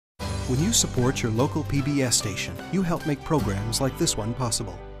When you support your local PBS station, you help make programs like this one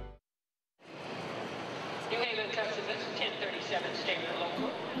possible. New Haven customers, 1037 Stabler Local,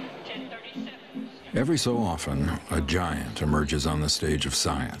 1037. Every so often, a giant emerges on the stage of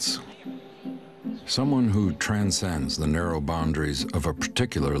science. Someone who transcends the narrow boundaries of a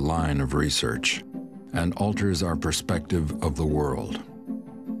particular line of research and alters our perspective of the world.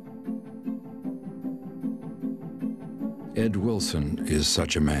 Ed Wilson is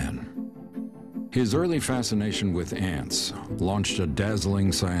such a man. His early fascination with ants launched a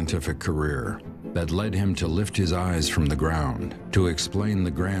dazzling scientific career that led him to lift his eyes from the ground to explain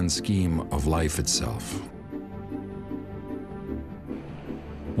the grand scheme of life itself.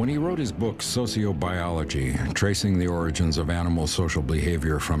 When he wrote his book, Sociobiology, tracing the origins of animal social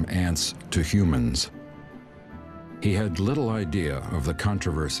behavior from ants to humans, he had little idea of the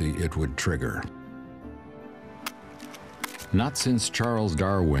controversy it would trigger. Not since Charles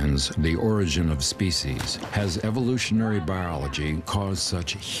Darwin's The Origin of Species has evolutionary biology caused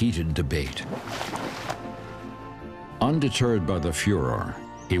such heated debate. Undeterred by the furor,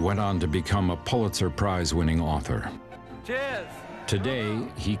 he went on to become a Pulitzer Prize-winning author. Cheers! Today,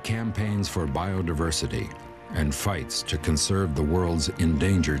 he campaigns for biodiversity and fights to conserve the world's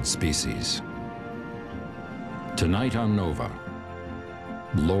endangered species. Tonight on Nova,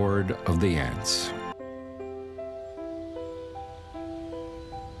 Lord of the Ants.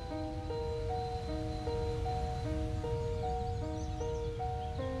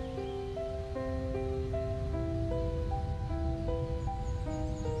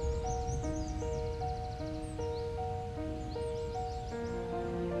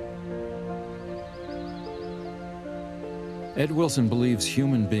 Ed Wilson believes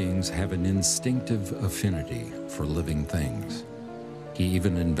human beings have an instinctive affinity for living things. He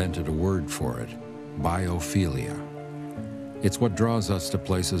even invented a word for it, biophilia. It's what draws us to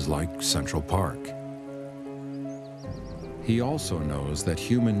places like Central Park. He also knows that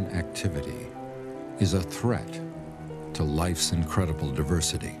human activity is a threat to life's incredible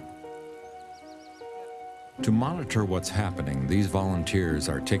diversity. To monitor what's happening, these volunteers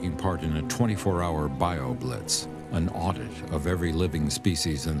are taking part in a 24-hour bio-blitz, an audit of every living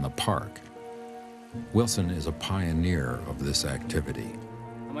species in the park. Wilson is a pioneer of this activity.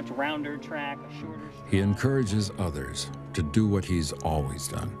 A much rounder track, a shorter track. He encourages others to do what he's always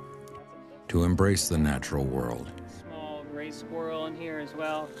done, to embrace the natural world. Small gray squirrel in here as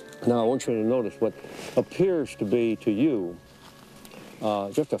well. Now I want you to notice what appears to be to you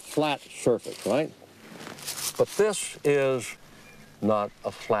just a flat surface, right? But this is not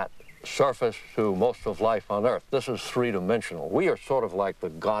a flat surface to most of life on Earth. This is three-dimensional. We are sort of like the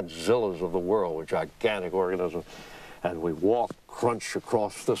Godzillas of the world. We're gigantic organisms, and we walk, crunch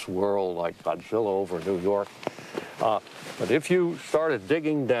across this world like Godzilla over New York. But if you started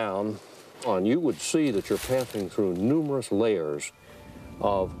digging down, you would see that you're passing through numerous layers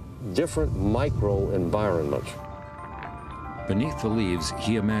of different micro-environments. Beneath the leaves,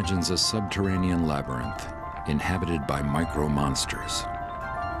 he imagines a subterranean labyrinth inhabited by micro-monsters.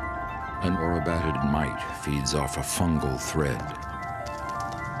 An orobatid mite feeds off a fungal thread.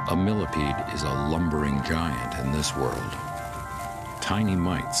 A millipede is a lumbering giant in this world. Tiny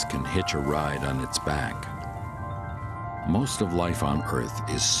mites can hitch a ride on its back. Most of life on Earth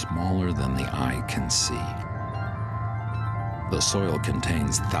is smaller than the eye can see. The soil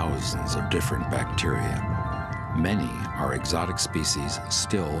contains thousands of different bacteria. Many are exotic species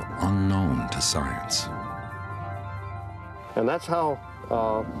still unknown to science. And that's how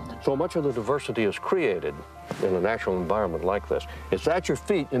so much of the diversity is created in a natural environment like this. It's at your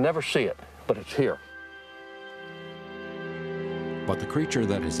feet, you never see it, but it's here. But the creature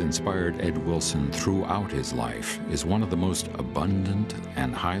that has inspired Ed Wilson throughout his life is one of the most abundant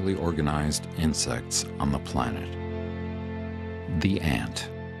and highly organized insects on the planet, the ant.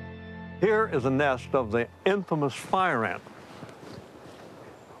 Here is a nest of the infamous fire ant.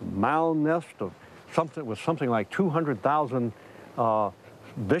 A mound nest of something like 200,000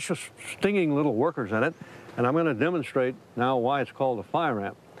 vicious, stinging little workers in it, and I'm going to demonstrate now why it's called a fire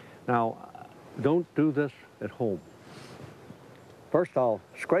ant. Now, don't do this at home. First, I'll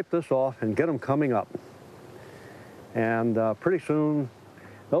scrape this off and get them coming up. And pretty soon,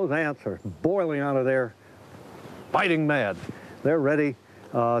 those ants are boiling out of there, fighting mad. They're ready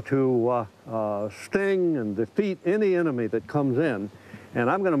to sting and defeat any enemy that comes in, and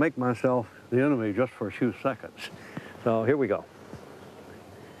I'm going to make myself the enemy just for a few seconds. So here we go.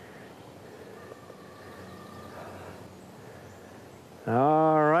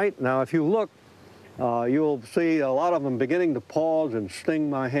 All right, now if you look, you'll see a lot of them beginning to pause and sting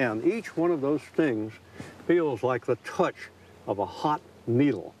my hand. Each one of those stings feels like the touch of a hot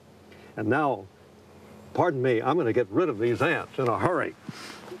needle. And now, pardon me, I'm going to get rid of these ants in a hurry.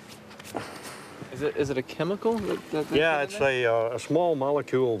 Is it a chemical? Yeah, it's a small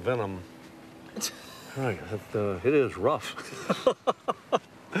molecule venom. Right, it is rough.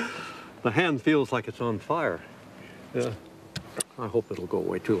 The hand feels like it's on fire. Yeah. I hope it'll go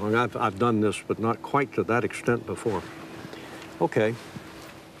away too long. I've done this, but not quite to that extent before. Okay.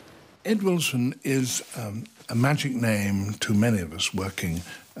 Ed Wilson is a magic name to many of us working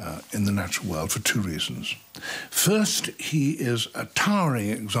in the natural world for two reasons. First, he is a towering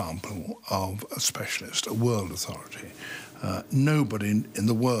example of a specialist, a world authority. Nobody in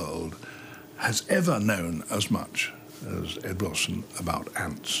the world has ever known as much as Ed Wilson about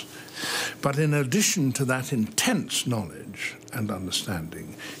ants. But in addition to that intense knowledge and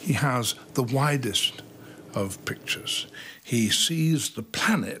understanding, he has the widest of pictures. He sees the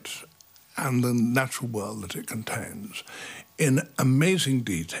planet and the natural world that it contains in amazing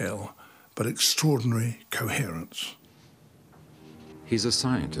detail, but extraordinary coherence. He's a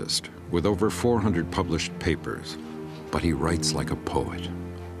scientist with over 400 published papers, but he writes like a poet.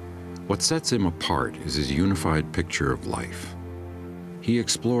 What sets him apart is his unified picture of life. He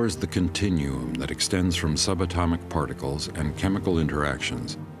explores the continuum that extends from subatomic particles and chemical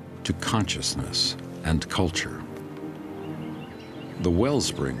interactions to consciousness and culture. The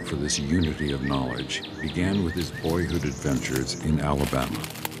wellspring for this unity of knowledge began with his boyhood adventures in Alabama.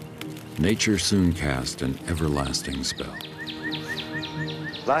 Nature soon cast an everlasting spell.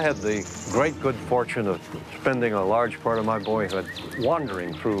 I had the great good fortune of spending a large part of my boyhood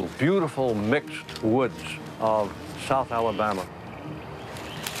wandering through beautiful mixed woods of South Alabama.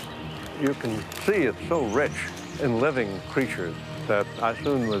 You can see it's so rich in living creatures that I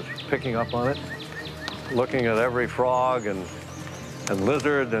soon was picking up on it, looking at every frog and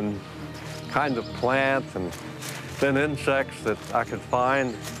lizard and kind of plant and then insects that I could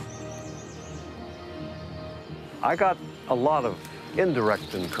find. I got a lot of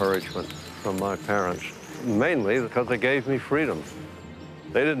indirect encouragement from my parents, mainly because they gave me freedom.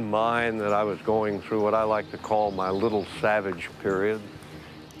 They didn't mind that I was going through what I like to call my little savage period.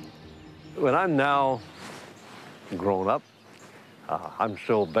 When I'm now grown up, I'm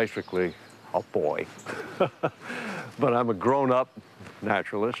still basically a boy, but I'm a grown-up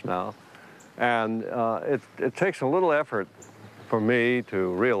naturalist now, and it takes a little effort for me to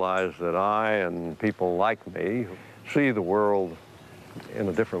realize that I and people like me see the world in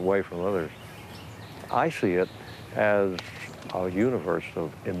a different way from others. I see it as a universe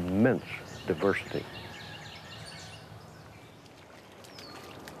of immense diversity.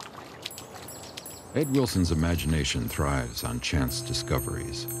 Ed Wilson's imagination thrives on chance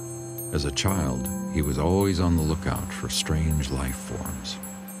discoveries. As a child, he was always on the lookout for strange life forms.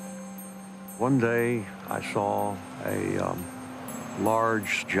 One day, I saw a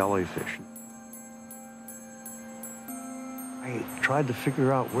large jellyfish. I tried to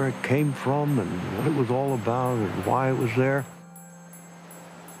figure out where it came from and what it was all about and why it was there.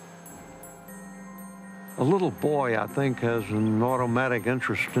 A little boy, I think, has an automatic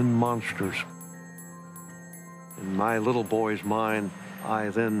interest in monsters. In my little boy's mind, I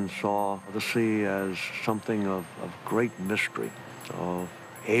then saw the sea as something of great mystery, of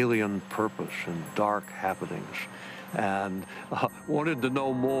alien purpose and dark happenings, and wanted to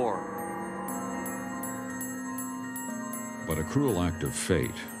know more. But a cruel act of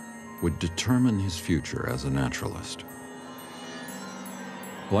fate would determine his future as a naturalist.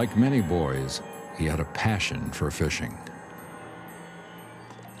 Like many boys, he had a passion for fishing.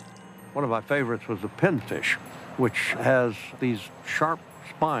 One of my favorites was the pinfish, which has these sharp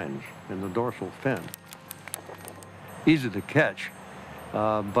spines in the dorsal fin. Easy to catch,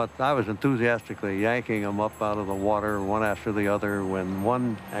 but I was enthusiastically yanking them up out of the water one after the other when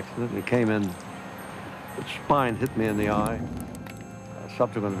one accidentally came in. The spine hit me in the eye. I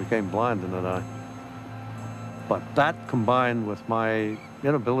subsequently became blind in an eye. But that combined with my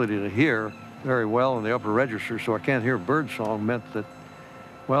inability to hear very well in the upper register, so I can't hear bird song, meant that,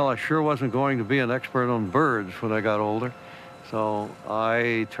 well, I sure wasn't going to be an expert on birds when I got older. So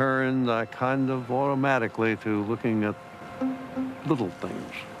I turned kind of automatically to looking at little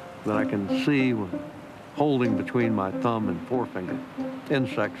things that I can see when holding between my thumb and forefinger,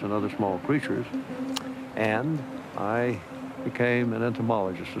 insects and other small creatures. And I became an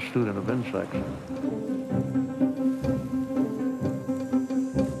entomologist, a student of insects.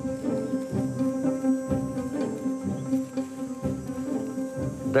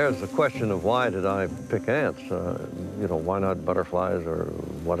 There's the question of why did I pick ants? You know, why not butterflies or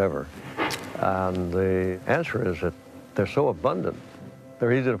whatever? And the answer is that they're so abundant.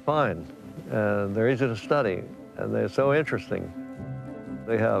 They're easy to find, and they're easy to study, and they're so interesting.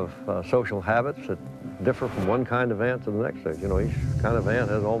 They have social habits that differ from one kind of ant to the next. You know, each kind of ant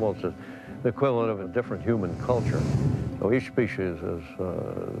has almost the equivalent of a different human culture. So each species is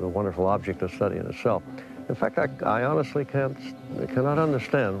a wonderful object to study in itself. In fact, I honestly cannot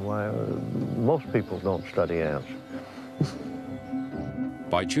understand why most people don't study ants.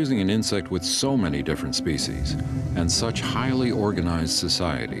 By choosing an insect with so many different species and such highly organized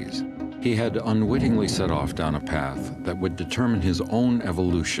societies, he had unwittingly set off down a path that would determine his own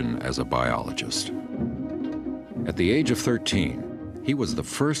evolution as a biologist. At the age of 13, he was the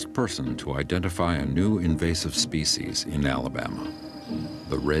first person to identify a new invasive species in Alabama,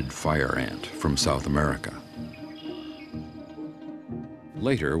 the red fire ant from South America.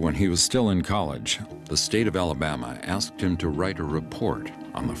 Later, when he was still in college, the state of Alabama asked him to write a report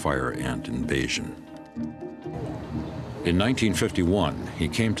on the fire ant invasion. In 1951, he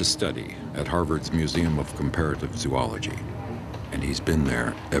came to study at Harvard's Museum of Comparative Zoology, and he's been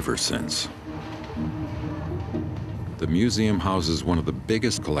there ever since. The museum houses one of the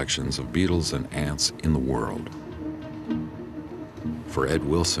biggest collections of beetles and ants in the world. For Ed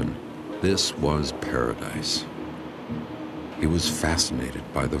Wilson, this was paradise. He was fascinated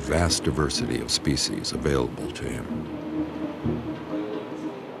by the vast diversity of species available to him.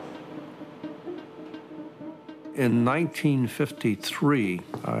 In 1953,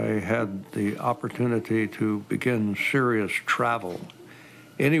 I had the opportunity to begin serious travel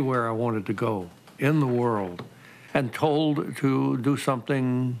anywhere I wanted to go in the world, and told to do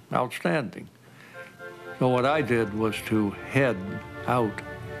something outstanding. So what I did was to head out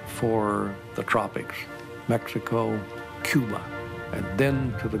for the tropics, Mexico, Cuba, and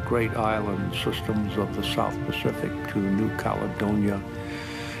then to the great island systems of the South Pacific, to New Caledonia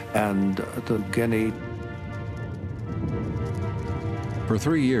and to Guinea. For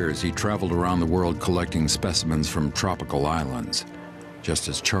 3 years, he traveled around the world collecting specimens from tropical islands, just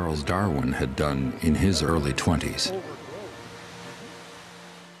as Charles Darwin had done in his early 20s.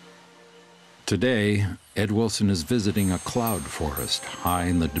 Today, Ed Wilson is visiting a cloud forest high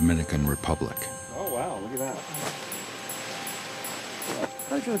in the Dominican Republic. Oh, wow, look at that.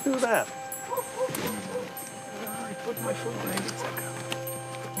 How'd you do that? I put my foot in it.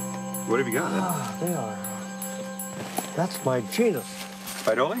 What have you got? Ah, they are. That's my genus.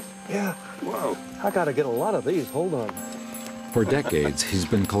 Phytole? Yeah. Whoa. I gotta get a lot of these, hold on. For decades, he's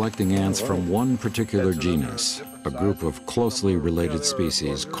been collecting ants from one particular genus, a group of closely related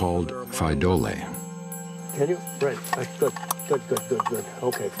species called Phytole. Can you? Right, good.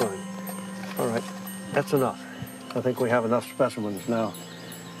 Okay, fine. All right, that's enough. I think we have enough specimens now.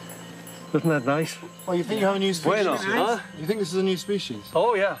 Isn't that nice? Oh, you think you have a new species? Bueno, huh? You think this is a new species?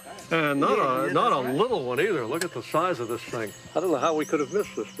 Oh, yeah. And not a little one either. Look at the size of this thing. I don't know how we could have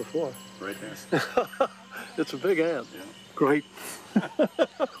missed this before. Right there. It's a big ant. Yeah. Great.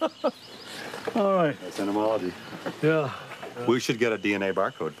 All right. That's entomology. Yeah. We should get a DNA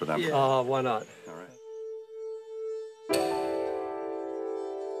barcode for them. Why not? All right.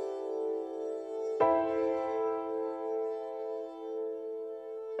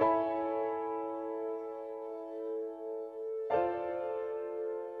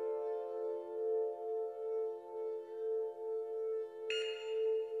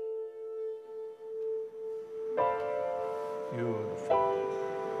 Beautiful.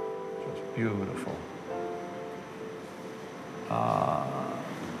 Just beautiful.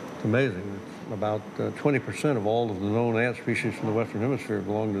 It's amazing. It's about 20% of all of the known ant species in the Western Hemisphere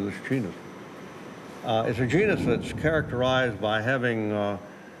belong to this genus. It's a genus that's characterized by having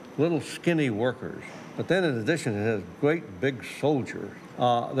little skinny workers. But then in addition, it has great big soldiers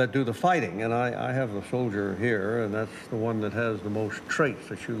that do the fighting. And I have the soldier here, and that's the one that has the most traits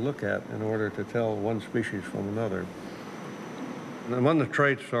that you look at in order to tell one species from another. And among the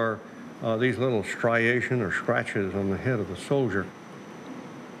traits are these little striation or scratches on the head of the soldier,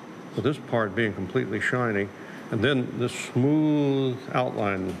 with this part being completely shiny, and then this smooth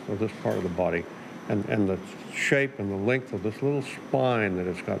outline of this part of the body, and the shape and the length of this little spine that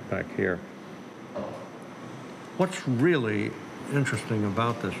it's got back here. What's really interesting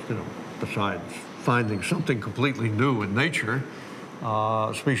about this, besides finding something completely new in nature,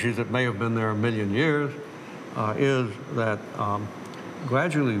 a species that may have been there a million years, is that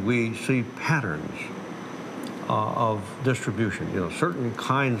gradually we see patterns of distribution. Certain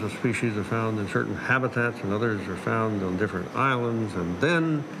kinds of species are found in certain habitats and others are found on different islands. And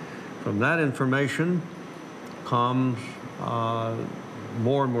then from that information comes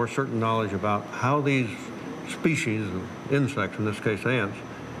more and more certain knowledge about how these species of insects, in this case ants,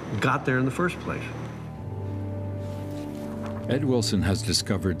 got there in the first place. Ed Wilson has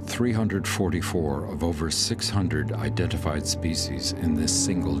discovered 344 of over 600 identified species in this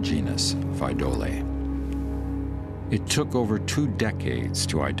single genus, Pheidole. It took over 2 decades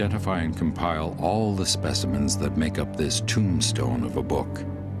to identify and compile all the specimens that make up this tombstone of a book.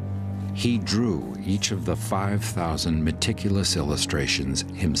 He drew each of the 5,000 meticulous illustrations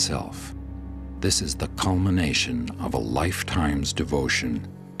himself. This is the culmination of a lifetime's devotion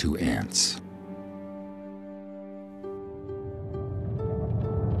to ants.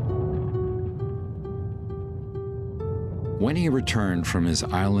 When he returned from his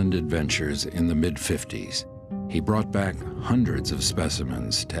island adventures in the mid-50s, he brought back hundreds of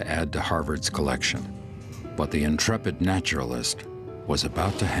specimens to add to Harvard's collection. But the intrepid naturalist was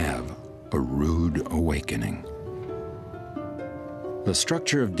about to have a rude awakening. The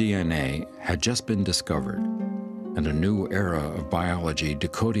structure of DNA had just been discovered, and a new era of biology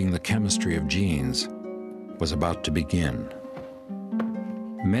decoding the chemistry of genes was about to begin.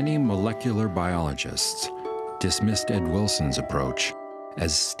 Many molecular biologists dismissed Ed Wilson's approach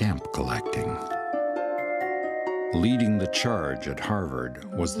as stamp collecting. Leading the charge at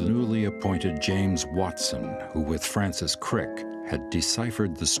Harvard was the newly appointed James Watson, who with Francis Crick had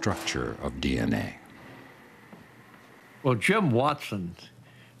deciphered the structure of DNA. Well, Jim Watson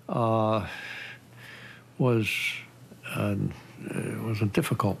was a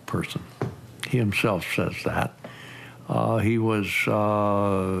difficult person. He himself says that. He was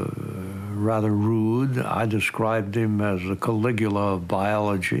rather rude. I described him as the Caligula of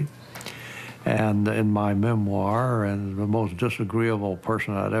biology. And in my memoir, and the most disagreeable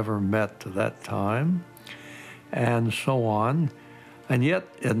person I'd ever met to that time, and so on. And yet,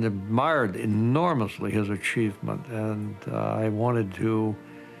 and admired enormously his achievement. And I wanted to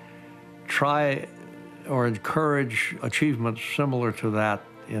try or encourage achievements similar to that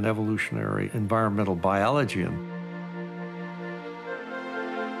in evolutionary environmental biology.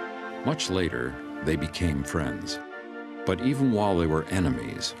 Much later, they became friends. But even while they were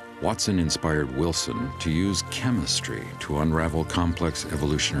enemies, Watson inspired Wilson to use chemistry to unravel complex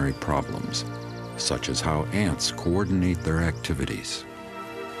evolutionary problems, such as how ants coordinate their activities.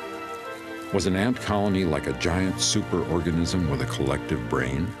 Was an ant colony like a giant superorganism with a collective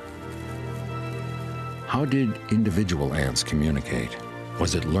brain? How did individual ants communicate?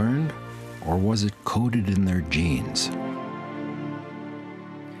 Was it learned, or was it coded in their genes?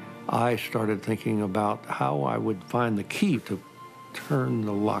 I started thinking about how I would find the key to turn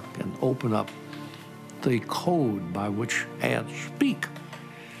the lock and open up the code by which ants speak.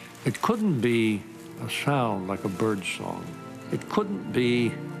 It couldn't be a sound like a bird song. It couldn't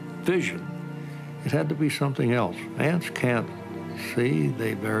be vision. It had to be something else. Ants can't see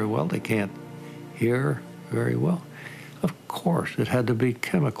very well. They can't hear very well. Of course, it had to be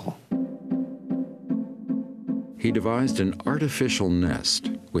chemical. He devised an artificial nest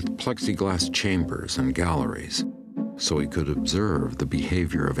with plexiglass chambers and galleries so he could observe the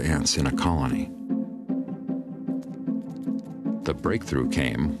behavior of ants in a colony. The breakthrough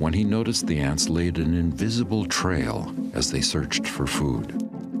came when he noticed the ants laid an invisible trail as they searched for food.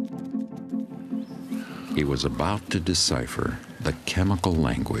 He was about to decipher the chemical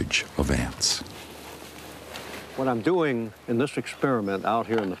language of ants. What I'm doing in this experiment out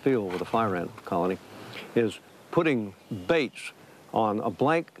here in the field with a fire ant colony is putting baits on a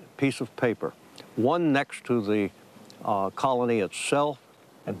blank piece of paper, one next to the colony itself,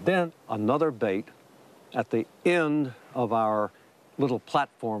 and then another bait at the end of our little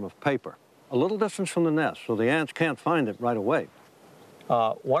platform of paper, a little distance from the nest, so the ants can't find it right away.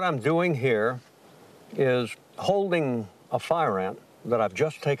 What I'm doing here is holding a fire ant that I've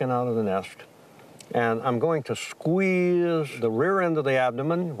just taken out of the nest, and I'm going to squeeze the rear end of the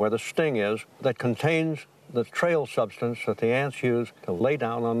abdomen, where the sting is, that contains the trail substance that the ants use to lay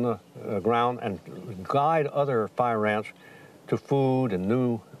down on the ground and guide other fire ants to food and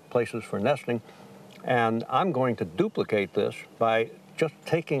new places for nesting. And I'm going to duplicate this by just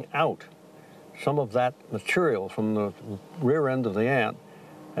taking out some of that material from the rear end of the ant,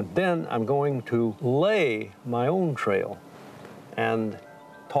 and then I'm going to lay my own trail and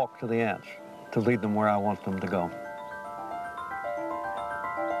talk to the ants to lead them where I want them to go.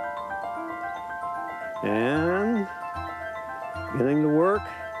 And getting to work,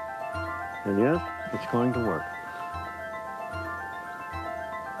 and yes, it's going to work.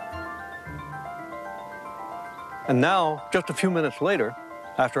 And now, just a few minutes later,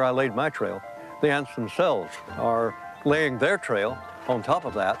 after I laid my trail, the ants themselves are laying their trail on top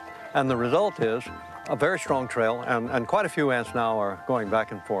of that, and the result is a very strong trail, and quite a few ants now are going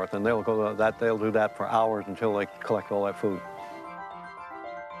back and forth, and they'll do that for hours until they collect all that food.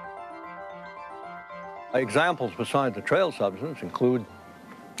 Examples besides the trail substance include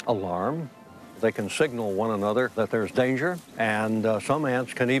alarm. They can signal one another that there's danger, and some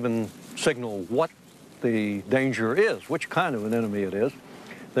ants can even signal what the danger is, which kind of an enemy it is.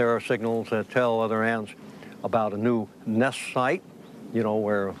 There are signals that tell other ants about a new nest site, you know,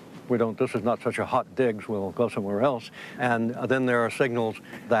 where this is not such a hot dig, so we'll go somewhere else. And then there are signals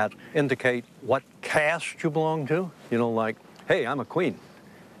that indicate what caste you belong to, you know, like, hey, I'm a queen.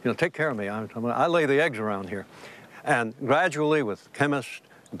 You know, take care of me. I lay the eggs around here. And gradually, with chemists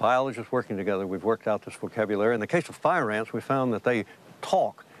and biologists working together, we've worked out this vocabulary. In the case of fire ants, we found that they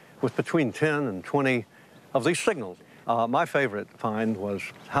talk with between 10 and 20 of these signals. My favorite find was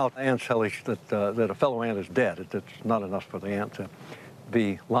how ants tell that a fellow ant is dead. It's not enough for the ant to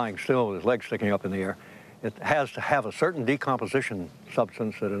be lying still with his legs sticking up in the air. It has to have a certain decomposition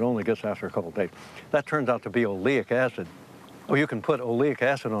substance that it only gets after a couple of days. That turns out to be oleic acid. Well, you can put oleic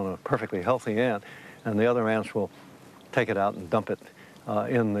acid on a perfectly healthy ant, and the other ants will take it out and dump it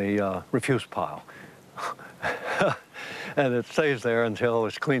in the refuse pile. And it stays there until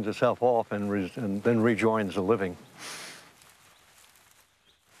it cleans itself off and then rejoins the living.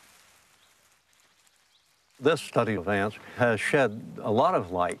 This study of ants has shed a lot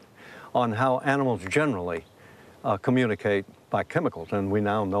of light on how animals generally communicate by chemicals, and we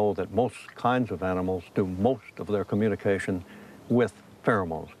now know that most kinds of animals do most of their communication with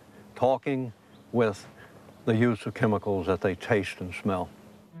pheromones, talking with the use of chemicals that they taste and smell.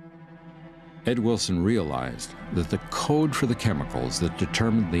 Ed Wilson realized that the code for the chemicals that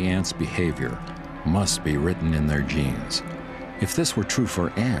determined the ants' behavior must be written in their genes. If this were true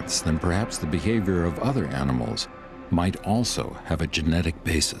for ants, then perhaps the behavior of other animals might also have a genetic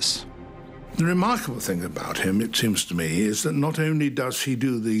basis. The remarkable thing about him, it seems to me, is that not only does he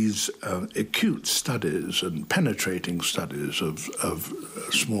do these acute studies and penetrating studies of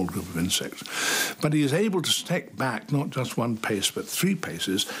a small group of insects, but he is able to step back not just one pace but 3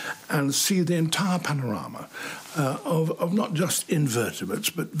 paces and see the entire panorama of not just invertebrates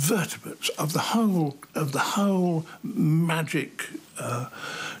but vertebrates, of the whole magic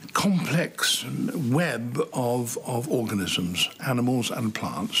complex web of organisms, animals and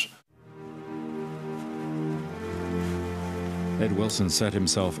plants. Ed Wilson set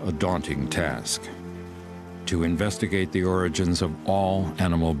himself a daunting task: to investigate the origins of all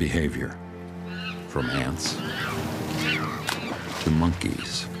animal behavior, from ants to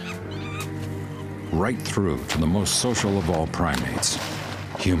monkeys, right through to the most social of all primates,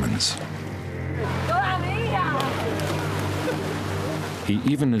 humans. He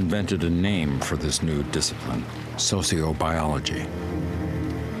even invented a name for this new discipline: sociobiology.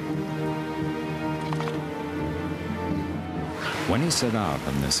 When he set out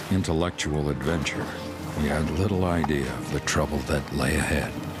on this intellectual adventure, he had little idea of the trouble that lay ahead.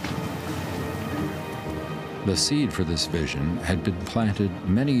 The seed for this vision had been planted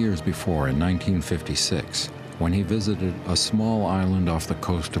many years before in 1956, when he visited a small island off the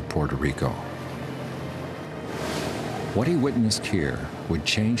coast of Puerto Rico. What he witnessed here would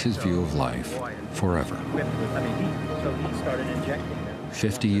change his view of life forever.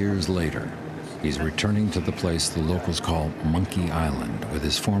 50 years later, he's returning to the place the locals call Monkey Island with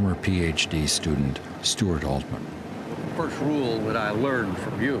his former PhD student, Stuart Altman. The first rule that I learned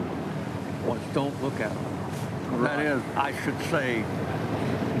from you was don't look at them. That is, I should say,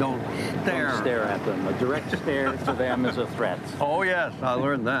 don't stare. Don't stare at them. A direct stare to them is a threat. Oh, yes, I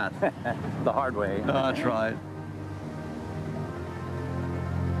learned that. The hard way. That's right.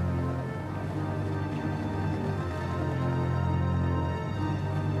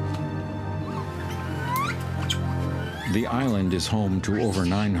 The island is home to over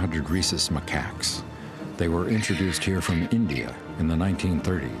 900 rhesus macaques. They were introduced here from India in the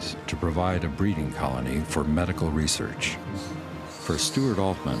 1930s to provide a breeding colony for medical research. For Stuart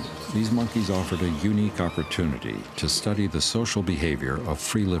Altman, these monkeys offered a unique opportunity to study the social behavior of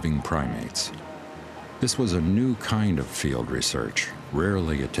free-living primates. This was a new kind of field research,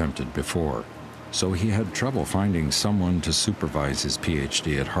 rarely attempted before, so he had trouble finding someone to supervise his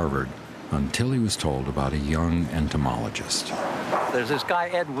PhD at Harvard until he was told about a young entomologist. There's this guy,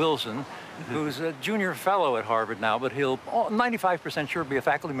 Ed Wilson, who's a junior fellow at Harvard now, but he'll 95% sure be a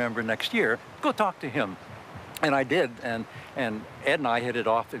faculty member next year. Go talk to him. And I did, and Ed and I hit it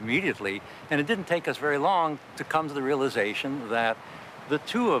off immediately, and it didn't take us very long to come to the realization that the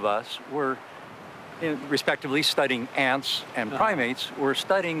two of us were, respectively, studying ants and primates. We're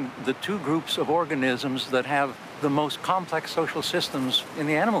studying the two groups of organisms that have the most complex social systems in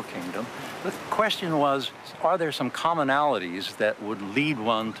the animal kingdom. The question was, are there some commonalities that would lead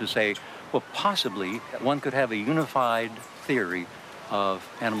one to say, well, possibly one could have a unified theory of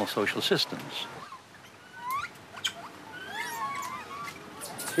animal social systems?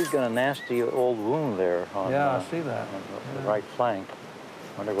 She's got a nasty old wound there on, I see that. on the right flank.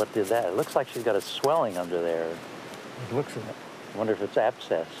 Wonder what did that. It looks like she's got a swelling under there. It looks at it. Wonder if it's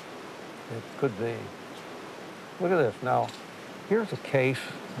abscess. It could be. Look at this. Now, here's a case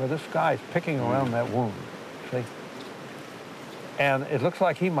where this guy's picking around that wound. See? And it looks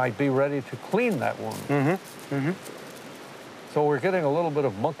like he might be ready to clean that wound. So we're getting a little bit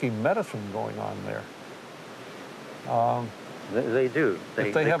of monkey medicine going on there. They do.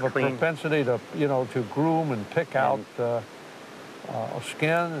 If they have a propensity to, to groom and pick out skin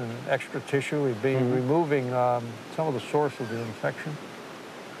and extra tissue, we'd be removing some of the source of the infection.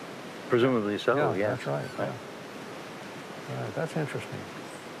 Presumably so, yeah. yes. That's right. Yeah. Right, that's interesting.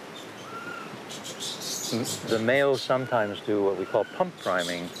 The males sometimes do what we call pump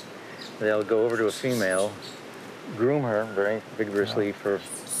priming. They'll go over to a female, groom her very vigorously for a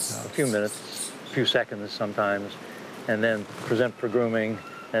few minutes, a few seconds sometimes, and then present for grooming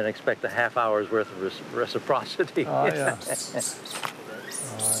and expect a half hour's worth of reciprocity. Oh, yeah.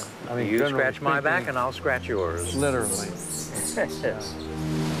 I mean, you scratch my back and I'll scratch yours. Literally. Yes.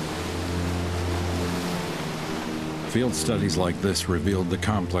 Field studies like this revealed the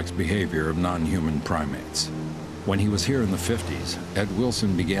complex behavior of non-human primates. When he was here in the 50s, Ed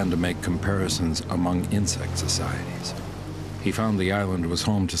Wilson began to make comparisons among insect societies. He found the island was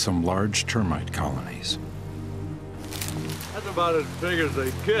home to some large termite colonies. That's about as big as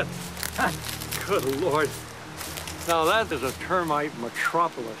they get. Good Lord. Now that is a termite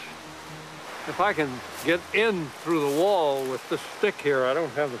metropolis. If I can get in through the wall with this stick here, I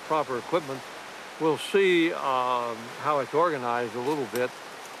don't have the proper equipment, we'll see how it's organized a little bit.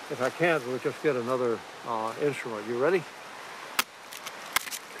 If I can't, we'll just get another instrument. You ready?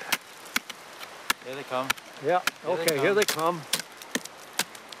 Here they come. Yeah, okay, here they come.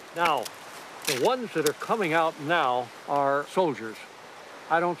 Now, the ones that are coming out now are soldiers.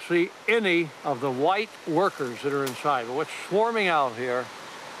 I don't see any of the white workers that are inside. But what's swarming out here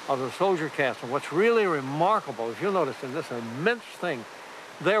of the soldier castle, what's really remarkable is you'll notice in this immense thing,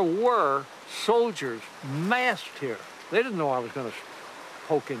 there were soldiers massed here. They didn't know I was going to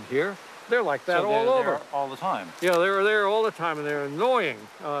poke in here. They're like that all over. There all the time. Yeah, they were there all the time, and they're annoying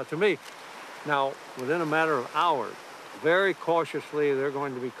to me. Now, within a matter of hours, very cautiously, they're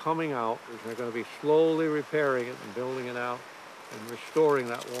going to be coming out. They're going to be slowly repairing it and building it out and restoring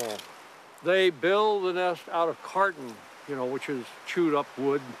that wall. They build the nest out of carton, which is chewed up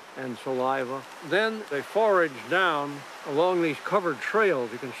wood and saliva. Then they forage down along these covered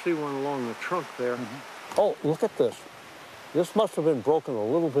trails. You can see one along the trunk there. Oh, look at this. This must have been broken a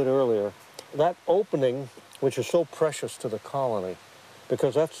little bit earlier. That opening, which is so precious to the colony,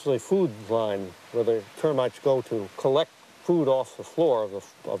 because that's the food line where the termites go to collect food off the floor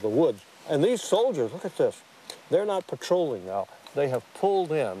of the woods. And these soldiers, look at this, they're not patrolling now. They have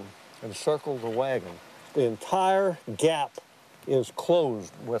pulled in and circled the wagon. The entire gap is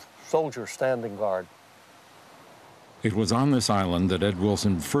closed with soldiers standing guard. It was on this island that Ed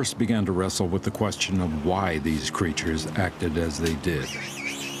Wilson first began to wrestle with the question of why these creatures acted as they did.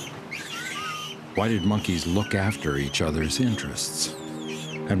 Why did monkeys look after each other's interests?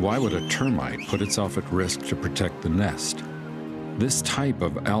 And why would a termite put itself at risk to protect the nest? This type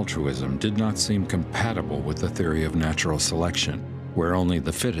of altruism did not seem compatible with the theory of natural selection, where only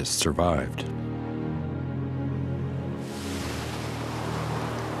the fittest survived.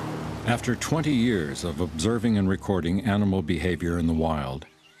 After 20 years of observing and recording animal behavior in the wild,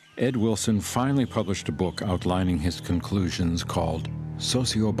 Ed Wilson finally published a book outlining his conclusions called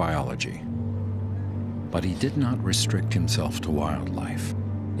Sociobiology. But he did not restrict himself to wildlife.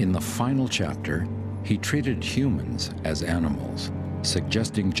 In the final chapter, he treated humans as animals,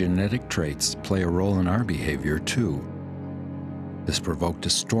 suggesting genetic traits play a role in our behavior too. This provoked a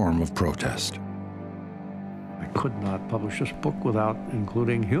storm of protest. I could not publish this book without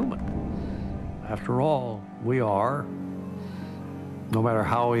including human. After all, we are, no matter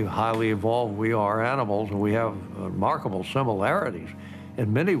how highly evolved we are animals, and we have remarkable similarities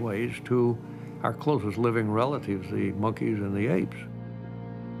in many ways to our closest living relatives, the monkeys and the apes.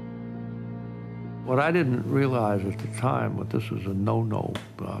 What I didn't realize at the time, but this was a no-no,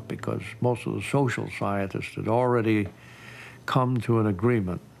 because most of the social scientists had already come to an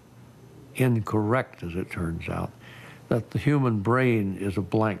agreement, incorrect as it turns out, that the human brain is a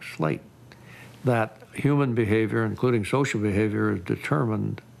blank slate, that human behavior, including social behavior, is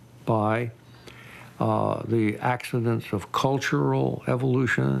determined by the accidents of cultural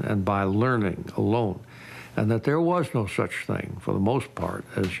evolution and by learning alone, and that there was no such thing, for the most part,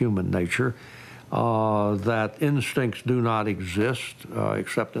 as human nature, that instincts do not exist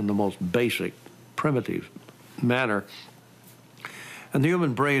except in the most basic, primitive manner, And the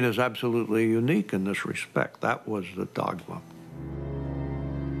human brain is absolutely unique in this respect. That was the dogma.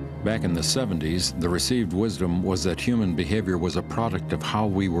 Back in the 70s, the received wisdom was that human behavior was a product of how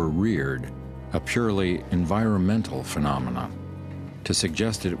we were reared, a purely environmental phenomenon. To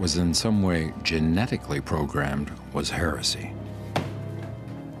suggest it was in some way genetically programmed was heresy.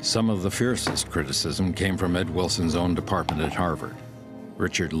 Some of the fiercest criticism came from Ed Wilson's own department at Harvard.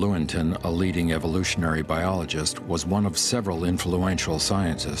 Richard Lewontin, a leading evolutionary biologist, was one of several influential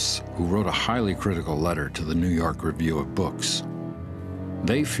scientists who wrote a highly critical letter to the New York Review of Books.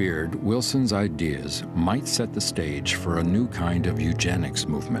 They feared Wilson's ideas might set the stage for a new kind of eugenics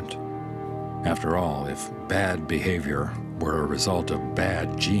movement. After all, if bad behavior were a result of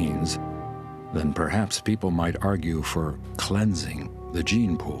bad genes, then perhaps people might argue for cleansing the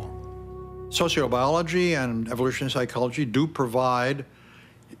gene pool. Sociobiology and evolutionary psychology do provide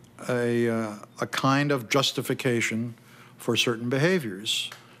a kind of justification for certain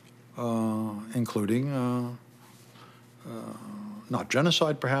behaviors, including not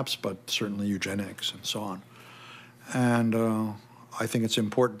genocide perhaps, but certainly eugenics and so on. And I think it's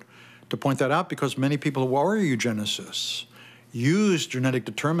important to point that out because many people who are eugenicists use genetic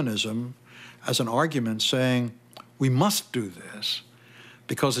determinism as an argument saying, we must do this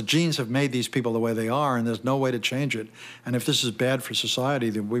because the genes have made these people the way they are and there's no way to change it. And if this is bad for society,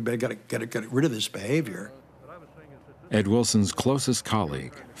 then we better get rid of this behavior. Ed Wilson's closest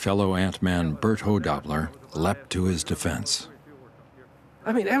colleague, fellow Ant-Man Bert Hodopler, leapt to his defense.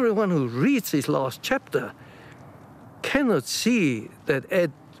 I mean, everyone who reads this last chapter cannot see that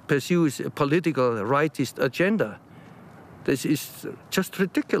Ed pursues a political rightist agenda. This is just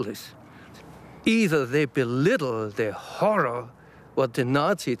ridiculous. Either they belittle the horror what the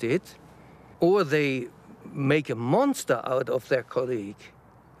Nazi did, or they make a monster out of their colleague,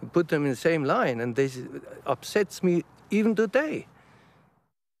 put them in the same line, and this upsets me even today.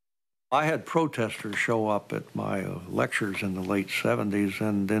 I had protesters show up at my lectures in the late 70s,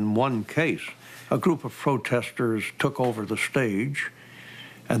 and in one case, a group of protesters took over the stage,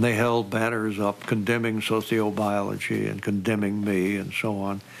 and they held banners up condemning sociobiology and condemning me and so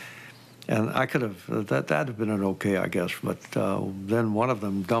on. And I could have, that'd have been an okay, I guess, but then one of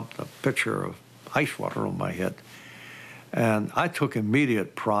them dumped a pitcher of ice water on my head. And I took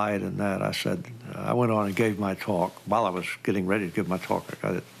immediate pride in that. I said, I went on and gave my talk. While I was getting ready to give my talk, I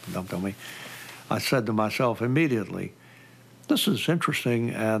got it dumped on me. I said to myself immediately, this is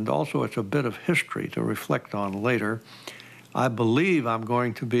interesting, and also it's a bit of history to reflect on later. I believe I'm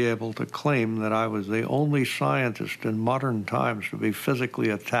going to be able to claim that I was the only scientist in modern times to be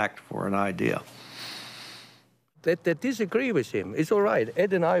physically attacked for an idea. That disagree with him. It's all right.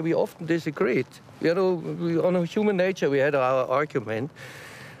 Ed and I, we often disagreed. You know, on human nature, we had our argument.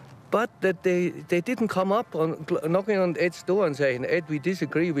 But that they didn't come up on knocking on Ed's door and saying, Ed, we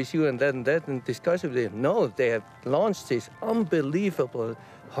disagree with you and that, and discuss with him. No, they have launched this unbelievable,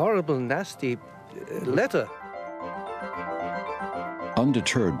 horrible, nasty letter.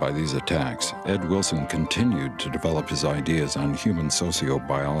 Undeterred by these attacks, Ed Wilson continued to develop his ideas on human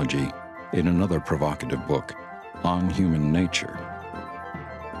sociobiology in another provocative book, On Human Nature.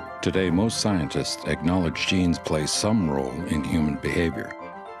 Today, most scientists acknowledge genes play some role in human behavior,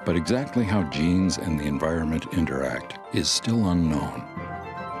 but exactly how genes and the environment interact is still unknown.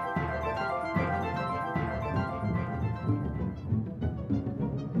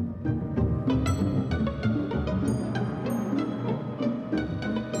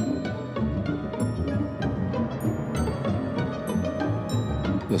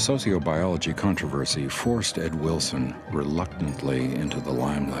 The sociobiology controversy forced Ed Wilson reluctantly into the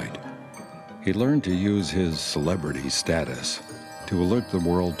limelight. He learned to use his celebrity status to alert the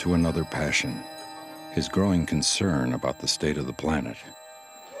world to another passion, his growing concern about the state of the planet.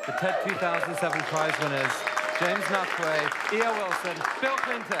 The TED 2007 prize winners, James Nachtwey, E.O. Wilson, Bill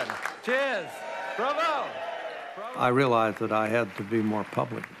Clinton. Cheers! Bravo! I realized that I had to be more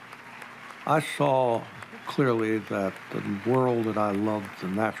public. I saw clearly that the world that I loved, the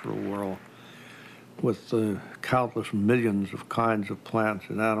natural world, with the countless millions of kinds of plants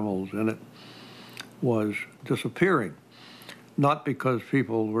and animals in it, was disappearing. Not because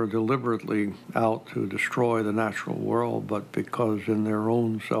people were deliberately out to destroy the natural world, but because in their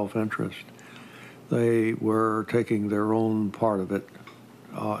own self-interest, they were taking their own part of it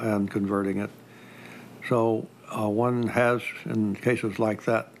and converting it. So one has, in cases like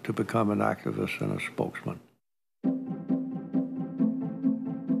that, to become an activist and a spokesman.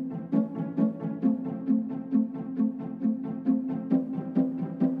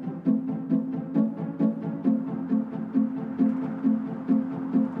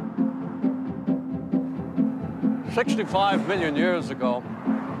 65 million years ago,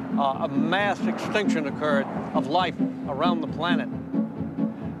 a mass extinction occurred of life around the planet.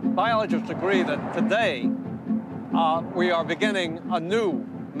 Biologists agree that today we are beginning a new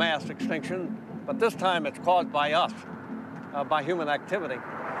mass extinction, but this time it's caused by us, by human activity.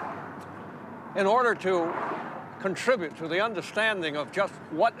 In order to contribute to the understanding of just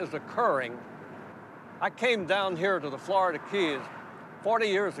what is occurring, I came down here to the Florida Keys 40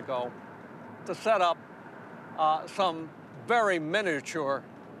 years ago to set up some very miniature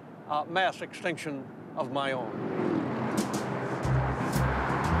mass extinction of my own.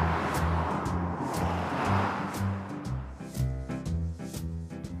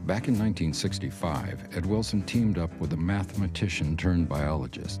 Back in 1965, Ed Wilson teamed up with a mathematician turned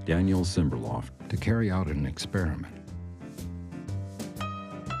biologist, Daniel Simberloff, to carry out an experiment.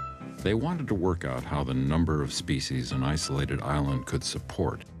 They wanted to work out how the number of species an isolated island could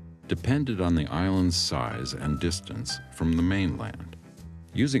support depended on the island's size and distance from the mainland.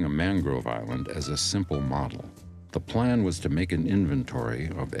 Using a mangrove island as a simple model, the plan was to make an inventory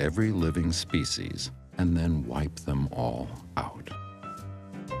of every living species and then wipe them all out.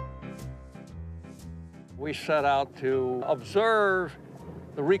 We set out to observe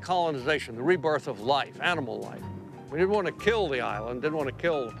the recolonization, the rebirth of life, animal life. We didn't want to kill the island, didn't want to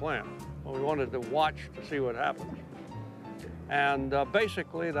kill the plant. But we wanted to watch to see what happens. And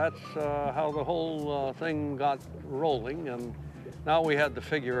basically, that's how the whole thing got rolling. And now we had to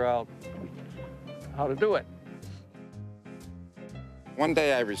figure out how to do it. One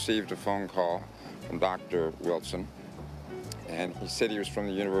day I received a phone call from Dr. Wilson, and he said he was from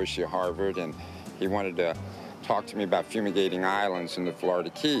the University of Harvard, and he wanted to talk to me about fumigating islands in the Florida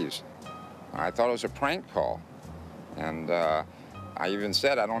Keys. I thought it was a prank call. And I even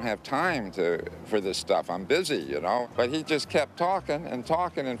said, I don't have time for this stuff. I'm busy, you know. But he just kept talking, and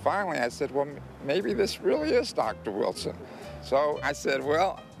finally I said, well, maybe this really is Dr. Wilson. So I said,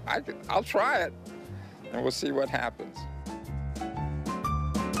 well, I'll try it, and we'll see what happens.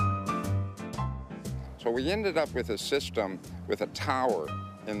 So we ended up with a system with a tower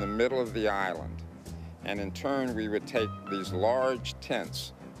in the middle of the island. And in turn, we would take these large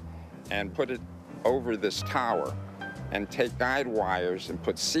tents and put it over this tower and take guide wires and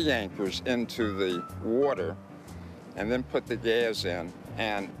put sea anchors into the water and then put the gas in.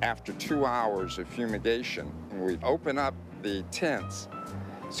 And after 2 hours of fumigation, we'd open up the tents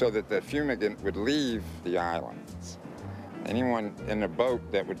so that the fumigant would leave the islands. Anyone in a boat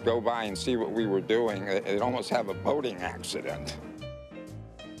that would go by and see what we were doing, they'd almost have a boating accident.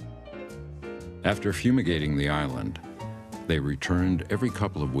 After fumigating the island, they returned every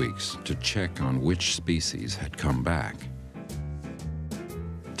couple of weeks to check on which species had come back.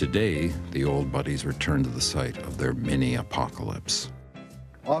 Today, the old buddies returned to the site of their mini-apocalypse.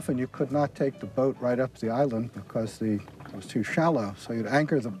 Often you could not take the boat right up the island because it was too shallow, so you'd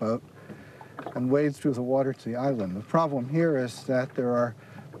anchor the boat and wade through the water to the island. The problem here is that there are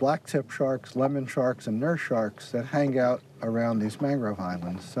blacktip sharks, lemon sharks, and nurse sharks that hang out around these mangrove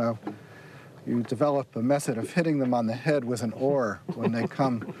islands. So you develop a method of hitting them on the head with an oar when they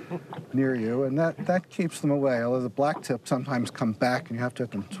come near you, and that keeps them away, although the blacktip sometimes come back and you have to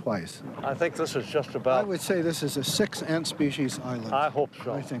hit them twice. I think this is just about... I would say this is a 6 ant species island. I hope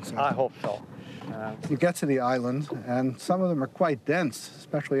so. I think so. I hope so. You get to the island, and some of them are quite dense,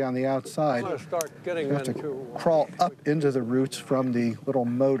 especially on the outside. I'm going to start getting You have into... to crawl up into the roots from the little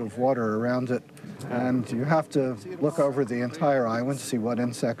moat of water around it, and you have to look over the entire island to see what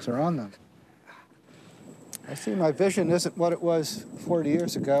insects are on them. I see my vision isn't what it was 40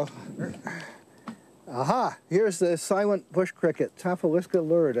 years ago. Aha, here's the silent bush cricket, Tapholisca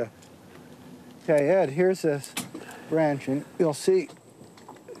lurida. Okay, Ed, here's this branch, and you'll see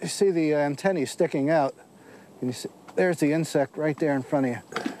the antennae sticking out. You see, there's the insect right there in front of you.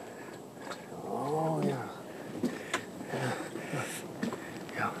 Oh, yeah.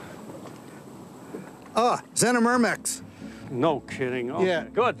 Ah, Xenomyrmex. No kidding. Okay. Yeah.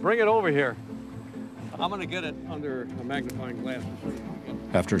 Good, bring it over here. I'm going to get it under a magnifying glass.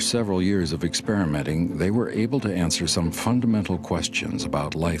 After several years of experimenting, they were able to answer some fundamental questions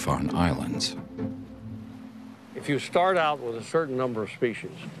about life on islands. If you start out with a certain number of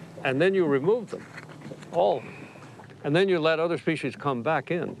species, and then you remove them, all of them, and then you let other species come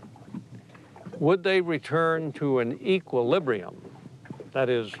back in, would they return to an equilibrium, that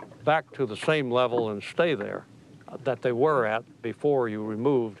is, back to the same level and stay there that they were at before you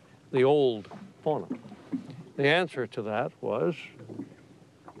removed the old fauna? The answer to that was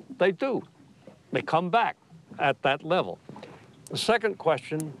they do. They come back at that level. The second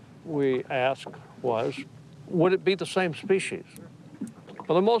question we asked was, would it be the same species?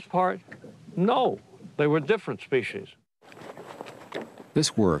 For the most part, no. They were different species.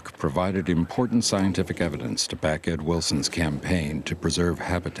 This work provided important scientific evidence to back Ed Wilson's campaign to preserve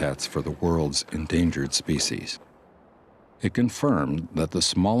habitats for the world's endangered species. It confirmed that the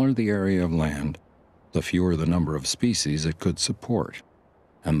smaller the area of land, the fewer the number of species it could support,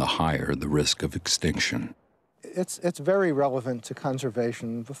 and the higher the risk of extinction. It's very relevant to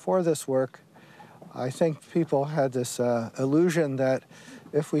conservation. Before this work, I think people had this illusion that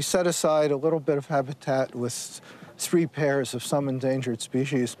if we set aside a little bit of habitat with 3 pairs of some endangered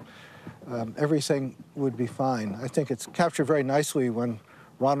species, everything would be fine. I think it's captured very nicely when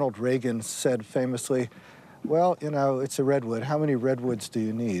Ronald Reagan said famously, well, you know, it's a redwood. How many redwoods do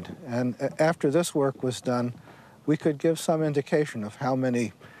you need? And after this work was done, we could give some indication of how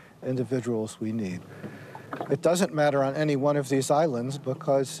many individuals we need. It doesn't matter on any one of these islands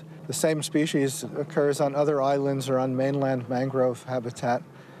because the same species occurs on other islands or on mainland mangrove habitat,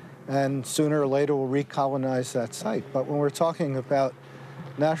 and sooner or later will recolonize that site. But when we're talking about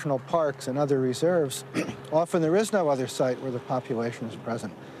national parks and other reserves, often there is no other site where the population is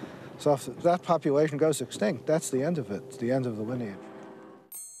present. So if that population goes extinct, that's the end of it. It's the end of the lineage.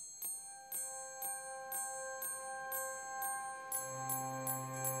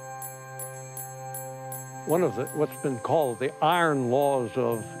 One of what's been called the iron laws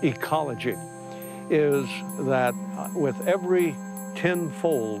of ecology is that with every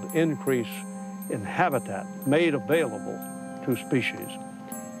tenfold increase in habitat made available to species,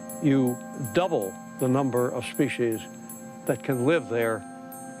 you double the number of species that can live there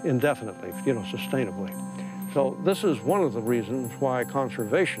indefinitely, you know, sustainably. So this is one of the reasons why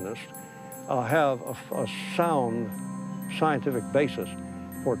conservationists have a sound scientific basis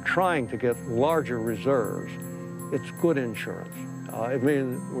for trying to get larger reserves. It's good insurance. It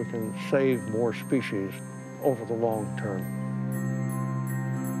means we can save more species over the long term.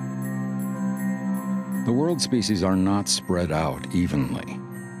 The world species are not spread out evenly.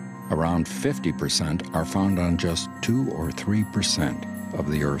 Around 50% are found on just 2 or 3%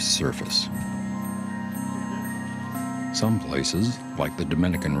 of the Earth's surface. Some places, like the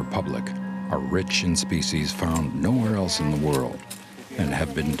Dominican Republic, are rich in species found nowhere else in the world and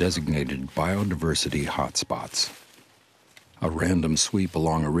have been designated biodiversity hotspots. A random sweep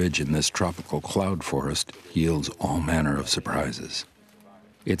along a ridge in this tropical cloud forest yields all manner of surprises.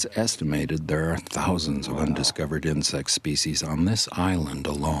 It's estimated there are thousands of undiscovered insect species on this island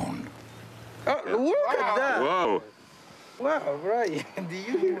alone. Oh, look at that! Whoa! Wow, Brian, do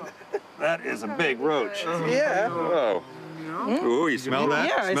you hear that? That is a big roach. Yeah. Whoa. Ooh, you smell that?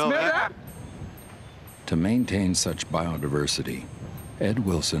 Yeah, I smell that. To maintain such biodiversity, Ed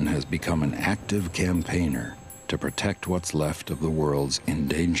Wilson has become an active campaigner to protect what's left of the world's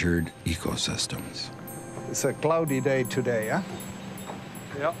endangered ecosystems. It's a cloudy day today, huh?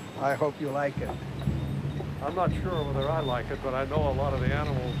 Yep. I hope you like it. I'm not sure whether I like it, but I know a lot of the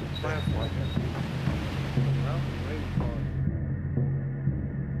animals and plants like it.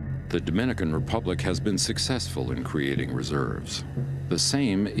 The Dominican Republic has been successful in creating reserves. The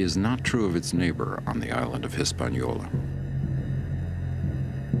same is not true of its neighbor on the island of Hispaniola.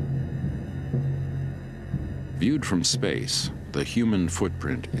 Viewed from space, the human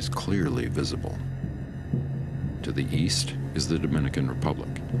footprint is clearly visible. To the east is the Dominican Republic.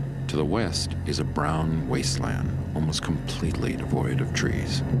 To the west is a brown wasteland, almost completely devoid of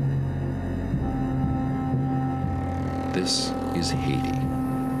trees. This is Haiti,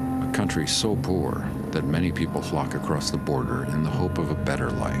 a country so poor that many people flock across the border in the hope of a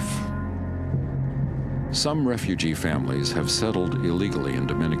better life. Some refugee families have settled illegally in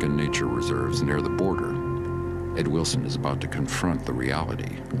Dominican nature reserves near the border. Ed Wilson is about to confront the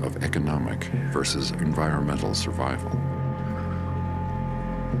reality of economic versus environmental survival.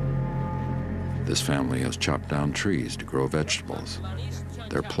 This family has chopped down trees to grow vegetables.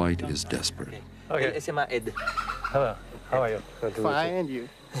 Their plight is desperate. Okay. Ed. Hello. How are you? Fine, and you?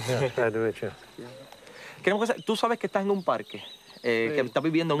 Yeah, glad to meet you. Queremos que tú sabes que estás en un parque, que estás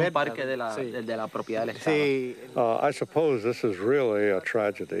viviendo en un parque de la propiedad del Estado. Sí. I suppose this is really a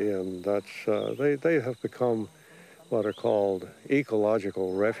tragedy, and that's they have become what are called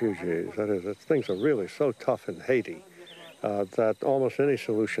ecological refugees. That is, things are really so tough in Haiti that almost any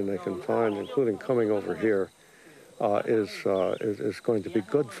solution they can find, including coming over here, is going to be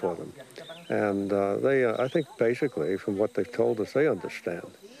good for them. And I think basically, from what they've told us, they understand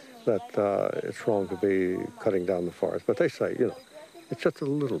that it's wrong to be cutting down the forest. But they say, you know, it's just a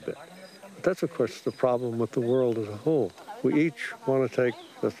little bit. But that's, of course, the problem with the world as a whole. We each want to take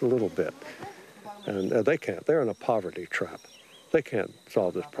just a little bit. And they can't. They're in a poverty trap. They can't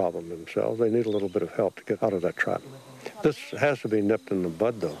solve this problem themselves. They need a little bit of help to get out of that trap. This has to be nipped in the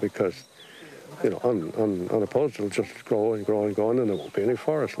bud, though, because unopposed. It'll just grow and grow and grow, and there won't be any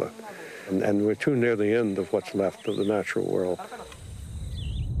forest left. And we're too near the end of what's left of the natural world.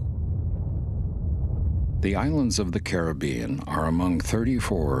 The islands of the Caribbean are among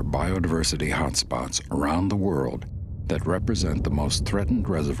 34 biodiversity hotspots around the world that represent the most threatened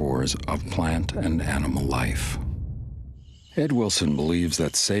reservoirs of plant and animal life. Ed Wilson believes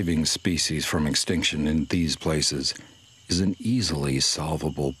that saving species from extinction in these places is an easily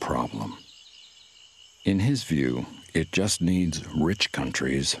solvable problem. In his view, it just needs rich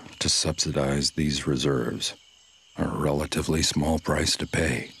countries to subsidize these reserves, a relatively small price to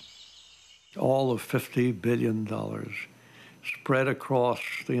pay. All of $50 billion spread across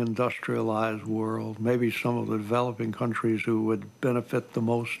the industrialized world, maybe some of the developing countries who would benefit the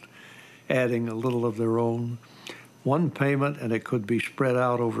most, adding a little of their own. One payment, and it could be spread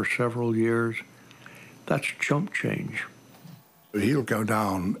out over several years. That's chump change. He'll go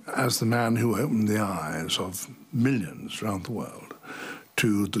down as the man who opened the eyes of millions around the world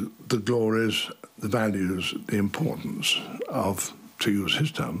to the glories, the values, the importance of, to use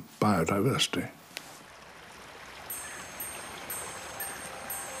his term, biodiversity.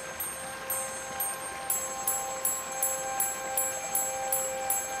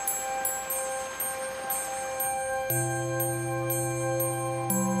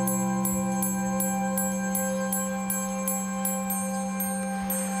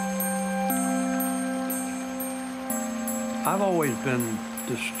 I've always been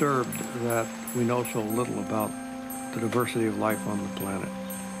disturbed that we know so little about the diversity of life on the planet.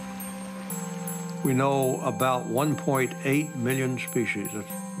 We know about 1.8 million species.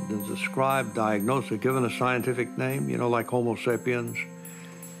 It's described, diagnosed, given a scientific name, like Homo sapiens.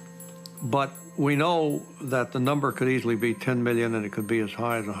 But we know that the number could easily be 10 million, and it could be as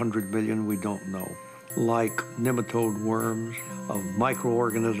high as 100 million. We don't know. Like nematode worms, of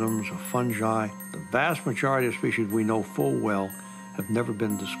microorganisms, of fungi, the vast majority of species we know full well have never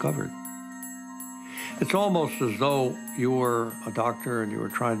been discovered. It's almost as though you were a doctor and you were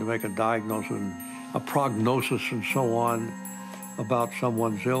trying to make a diagnosis, and a prognosis and so on about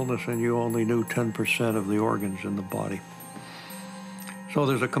someone's illness, and you only knew 10% of the organs in the body. So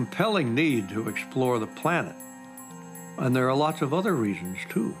there's a compelling need to explore the planet. And there are lots of other reasons,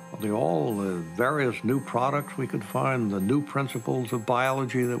 too. All the various new products we could find, the new principles of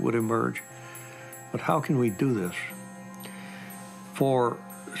biology that would emerge. But how can we do this? For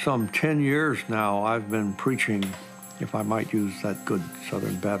some 10 years now, I've been preaching, if I might use that good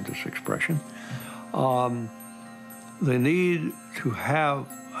Southern Baptist expression, the need to have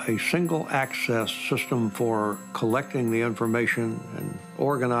a single access system for collecting the information and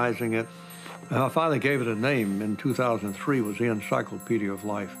organizing it. I finally gave it a name in 2003, was the Encyclopedia of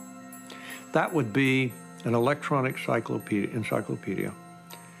Life. That would be an electronic encyclopedia,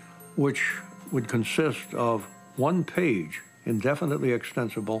 which would consist of one page, indefinitely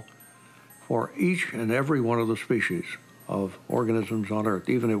extensible, for each and every one of the species of organisms on Earth,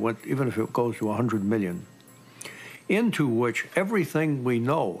 even if it goes to 100 million, into which everything we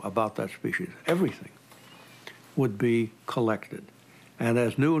know about that species, everything, would be collected. And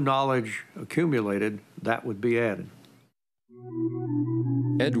as new knowledge accumulated, that would be added.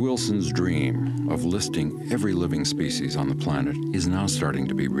 Ed Wilson's dream of listing every living species on the planet is now starting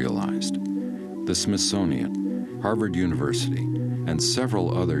to be realized. The Smithsonian, Harvard University, and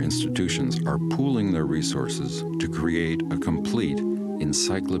several other institutions are pooling their resources to create a complete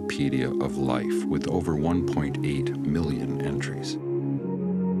encyclopedia of life with over 1.8 million entries.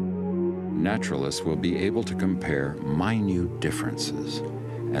 Naturalists will be able to compare minute differences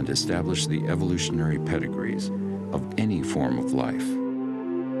and establish the evolutionary pedigrees of any form of life.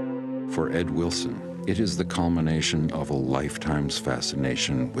 For Ed Wilson, it is the culmination of a lifetime's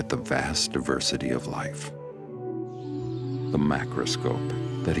fascination with the vast diversity of life. The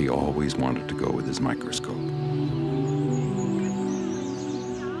macroscope that he always wanted to go with his microscope.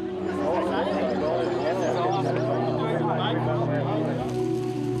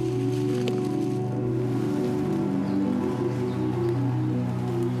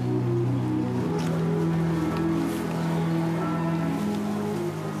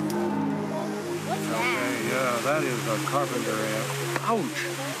 That is a carpenter ant. Ouch!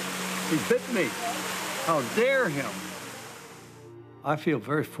 He bit me. How dare him? I feel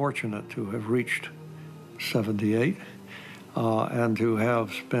very fortunate to have reached 78 and to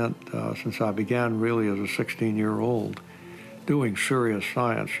have spent, since I began really as a 16-year-old, doing serious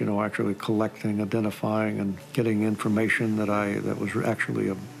science, actually collecting, identifying, and getting information that was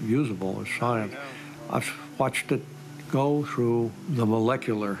actually usable as science. I've watched it go through the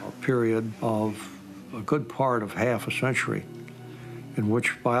molecular period of a good part of half a century. in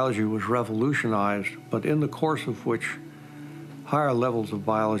which biology was revolutionized, but in the course of which higher levels of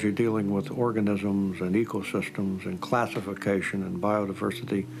biology dealing with organisms and ecosystems and classification and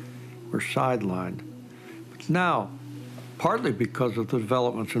biodiversity were sidelined. But now, partly because of the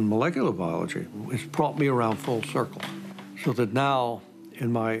developments in molecular biology, it's brought me around full circle. So that now,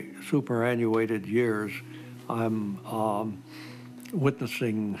 in my superannuated years, I'm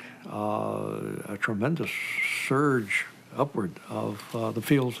witnessing a tremendous surge upward of the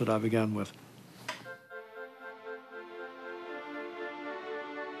fields that I began with.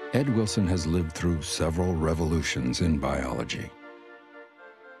 Ed Wilson has lived through several revolutions in biology.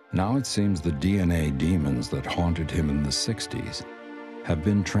 Now it seems the DNA demons that haunted him in the 60s have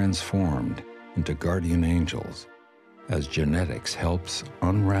been transformed into guardian angels as genetics helps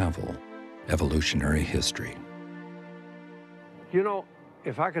unravel evolutionary history. You know,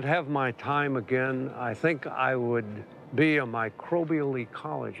 if I could have my time again, I think I would be a microbial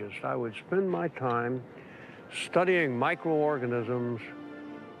ecologist. I would spend my time studying microorganisms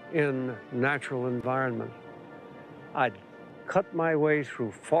in natural environments. I'd cut my way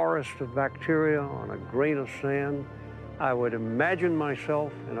through forests of bacteria on a grain of sand. I would imagine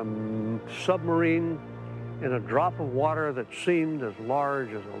myself in a submarine in a drop of water that seemed as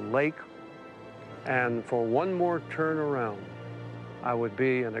large as a lake. And for one more turn around, I would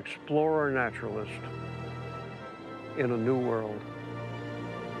be an explorer naturalist in a new world.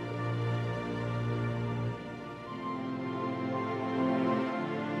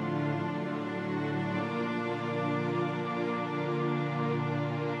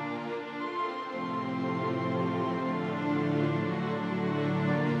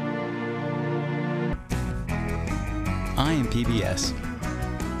 I am PBS.